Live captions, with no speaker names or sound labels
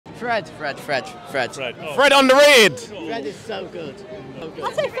Fred. Oh. Fred underrated. Fred is so good.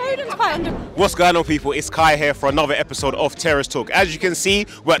 I'd say Foden's quite under. What's going on, people? It's Kai here for another episode of Terrace Talk. As you can see,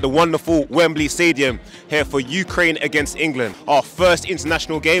 we're at the wonderful Wembley Stadium here for Ukraine against England, our first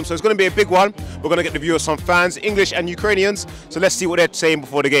international game. So it's going to be a big one. We're going to get the view of some fans, English and Ukrainians. So let's see what they're saying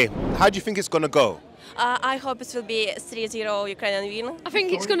before the game. How do you think it's going to go? I hope it will be 3-0 Ukrainian win. I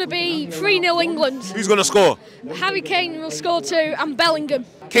think it's going to be 3-0 England. Who's going to score? Harry Kane will score 2 and Bellingham.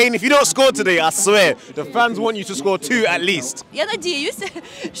 Kane, if you don't score today, I swear, the fans want you to score 2 at least. Я надіюсь,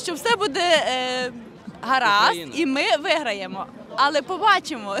 що все буде гаразд і ми виграємо. Але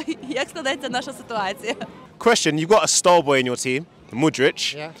побачимо, як складеться наша ситуація. Question, you've got a star boy in your team,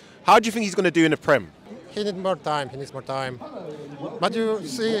 Mudryk. Yeah. How do you think he's going to do in the Prem? He needs more time. But you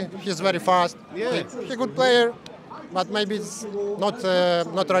see, he's very fast. Yeah. He's a good player, but maybe it's not the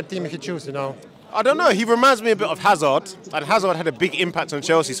right team he chooses, you know. I don't know, he reminds me a bit of Hazard, and Hazard had a big impact on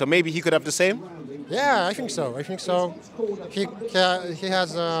Chelsea, so maybe he could have the same? Yeah, I think so. He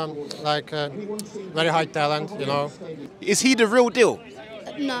has very high talent, you know. Is he the real deal?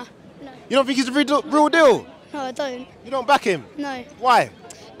 No. You don't think he's the real deal? No, I don't. You don't back him? No. Why?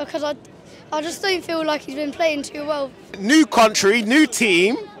 Because I just don't feel like he's been playing too well. New country, new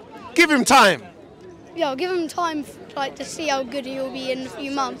team, give him time. Yeah, I'll give him time to see how good he'll be in a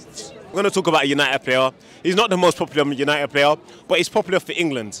few months. We're going to talk about a United player. He's not the most popular United player, but he's popular for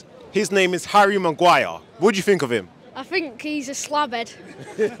England. His name is Harry Maguire. What do you think of him? I think he's a slabhead.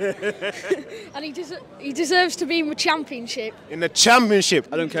 And he deserves to be in the Championship. In the Championship?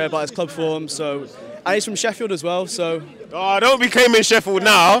 I don't care about his club form, so... And he's from Sheffield as well, so... Oh, don't be claiming Sheffield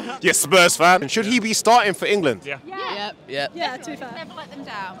now, you Spurs fan. Should he be starting for England? Yeah, too far. Never let them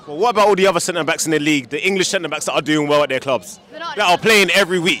down. Well, what about all the other centre-backs in the league, the English centre-backs that are doing well at their clubs? That are playing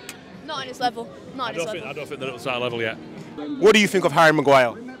every week? Not on his level. I don't think they're at the same level yet. What do you think of Harry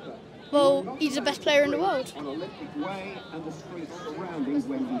Maguire? Well, he's the best player in the world.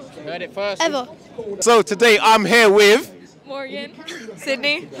 Heard it first. Ever. So today I'm here with... Morgan,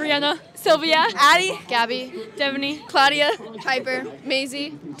 Sydney, Brianna, Sylvia, Addie, Gabby, Devaney, Claudia, Piper,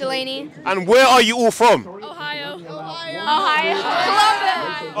 Maisie, Delaney. And where are you all from? Ohio. Columbus.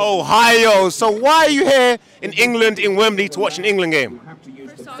 Ohio. So why are you here in England, in Wembley, to watch an England game?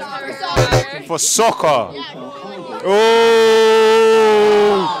 For soccer.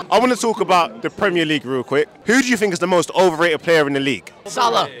 Oh! I want to talk about the Premier League real quick. Who do you think is the most overrated player in the league?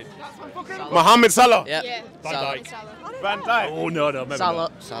 Salah. Mohamed Salah? Yeah. Van Dijk. Oh, no, maybe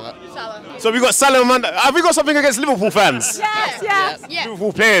Salah. So we got Salah and have we got something against Liverpool fans? Yes.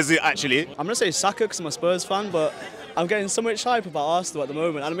 Liverpool players, actually. I'm going to say Saka because I'm a Spurs fan, but I'm getting so much hype about Arsenal at the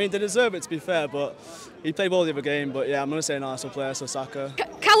moment. And I mean, they deserve it, to be fair, but he played well the other game. But yeah, I'm going to say an Arsenal player, so Saka.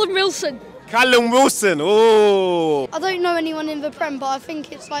 Callum Wilson. Callum Wilson, oh. I don't know anyone in the Prem, but I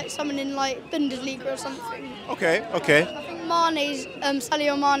think it's like someone in like Bundesliga or something. Okay. I think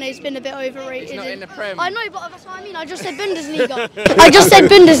Sadio Mane's been a bit overrated. He's not in the Prem. I know, but that's what I mean. I just said Bundesliga.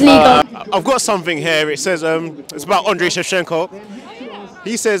 I've got something here. It says it's about Andrei Shevchenko.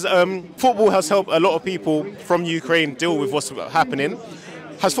 He says football has helped a lot of people from Ukraine deal with what's happening.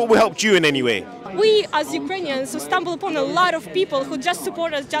 Has football helped you in any way? We as Ukrainians stumble upon a lot of people who just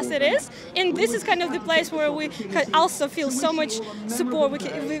support us just it is, and this is kind of the place where we can also feel so much support.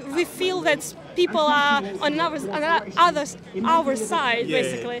 We feel that people are on our side,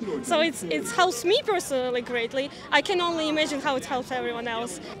 basically. So it helps me personally greatly. I can only imagine how it helps everyone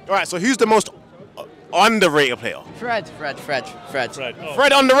else. All right, so who's the most underrated player? Fred. Fred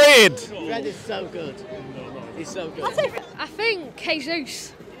underrated. Fred is so good. He's so good. I think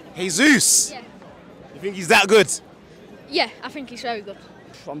Jesus. Jesus? Yeah. You think he's that good? Yeah, I think he's very good.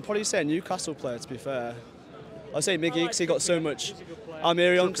 I'm probably saying Newcastle player, to be fair. I'd say Miggy because he got so much...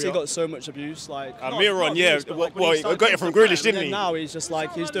 Almirion because he got so much abuse. Almirion, yeah. Well, he got it from Grealish, didn't he? Now he's just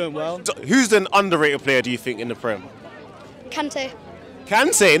he's doing well. So who's an underrated player, do you think, in the Prem? Kante.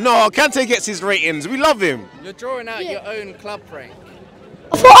 Kante? No, Kante gets his ratings. We love him. You're drawing out your own club rank.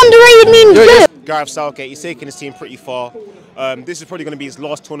 I thought underrated means good. Gareth Southgate, he's taking his team pretty far. This is probably going to be his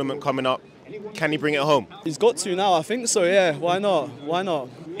last tournament coming up. Can he bring it home? He's got to now, I think so, yeah. Why not?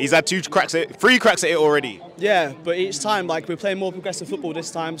 He's had 3 cracks at it already. Yeah, but each time, we're playing more progressive football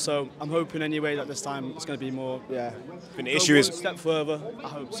this time, so I'm hoping anyway that this time it's going to be more, yeah. And the issue is... a step further, I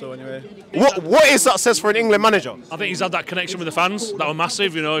hope so anyway. What is success for an England manager? I think he's had that connection with the fans. That was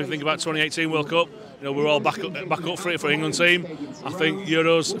massive, you know, if you think about 2018 World Cup. You know, we're all back up for it for England team. I think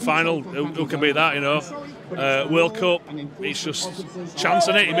Euros final, who can beat that, you know? World Cup, it's just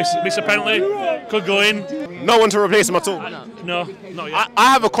chancing it. He missed a penalty, could go in. No one to replace him at all? No, not yet.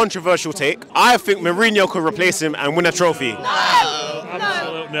 I have a controversial take. I think Mourinho could replace him and win a trophy. No.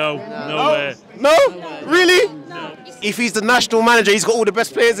 Absolute no way. No? Really? No. If he's the national manager, he's got all the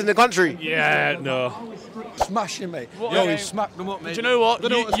best players in the country. Yeah, no. Smashing, mate. Yo, he smacked them up, mate. Do you know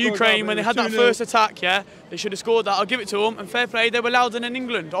what? Ukraine, when they had that first attack, yeah, they should have scored that. I'll give it to them. And fair play, they were louder than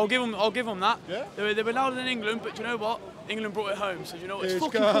England. I'll give them that. Yeah. They were louder than England, but do you know what? England brought it home. So do you know what? It's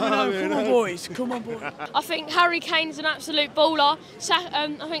fucking coming home. Come on, boys. Come on, boys. I think Harry Kane's an absolute baller.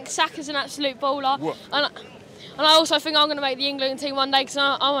 I think Saka's an absolute baller. And I also think I'm going to make the England team one day because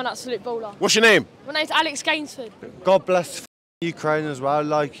I'm an absolute baller. What's your name? My name's Alex Gainsford. God bless Ukraine as well.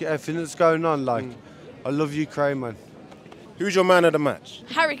 Like everything that's going on. Like I love Ukraine, man. Who's your man of the match?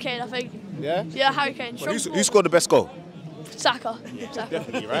 Harry Kane, I think. Yeah? Yeah, Harry Kane. Well, who scored the best goal? Saka.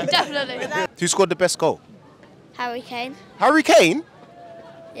 Definitely, right? Definitely. Who scored the best goal? Harry Kane. Harry Kane?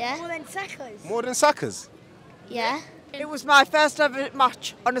 Yeah. More than Saka's. More than Saka's? Yeah. It was my first ever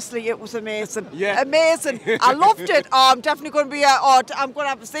match. Honestly, it was amazing. Yeah. Amazing. I loved it. Oh, I'm definitely going to be I'm going to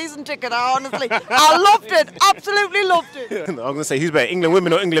have a season ticket. Honestly, I loved it. Absolutely loved it. I'm going to say, who's better, England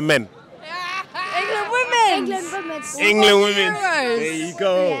women or England men? England women. England women. England women. There you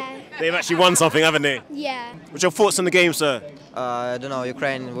go. Yeah. They've actually won something, haven't they? Yeah. What's your thoughts on the game, sir? I don't know,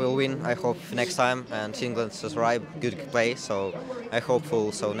 Ukraine will win, I hope, next time, and England's just right, good play, so I'm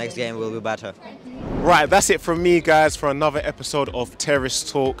hopeful, so next game will be better. Right, that's it from me, guys, for another episode of Terrace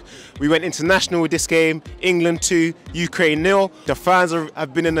Talk. We went international with this game, England 2, Ukraine 0. The fans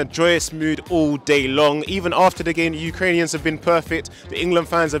have been in a joyous mood all day long. Even after the game, the Ukrainians have been perfect. The England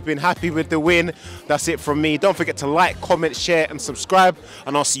fans have been happy with the win. That's it from me. Don't forget to like, comment, share and subscribe,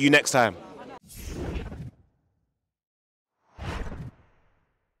 and I'll see you next time.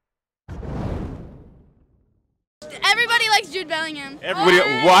 Everybody likes Jude Bellingham. Everybody,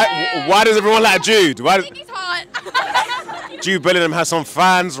 why does everyone like Jude? I think he's hot. Jude Bellingham has some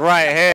fans right here.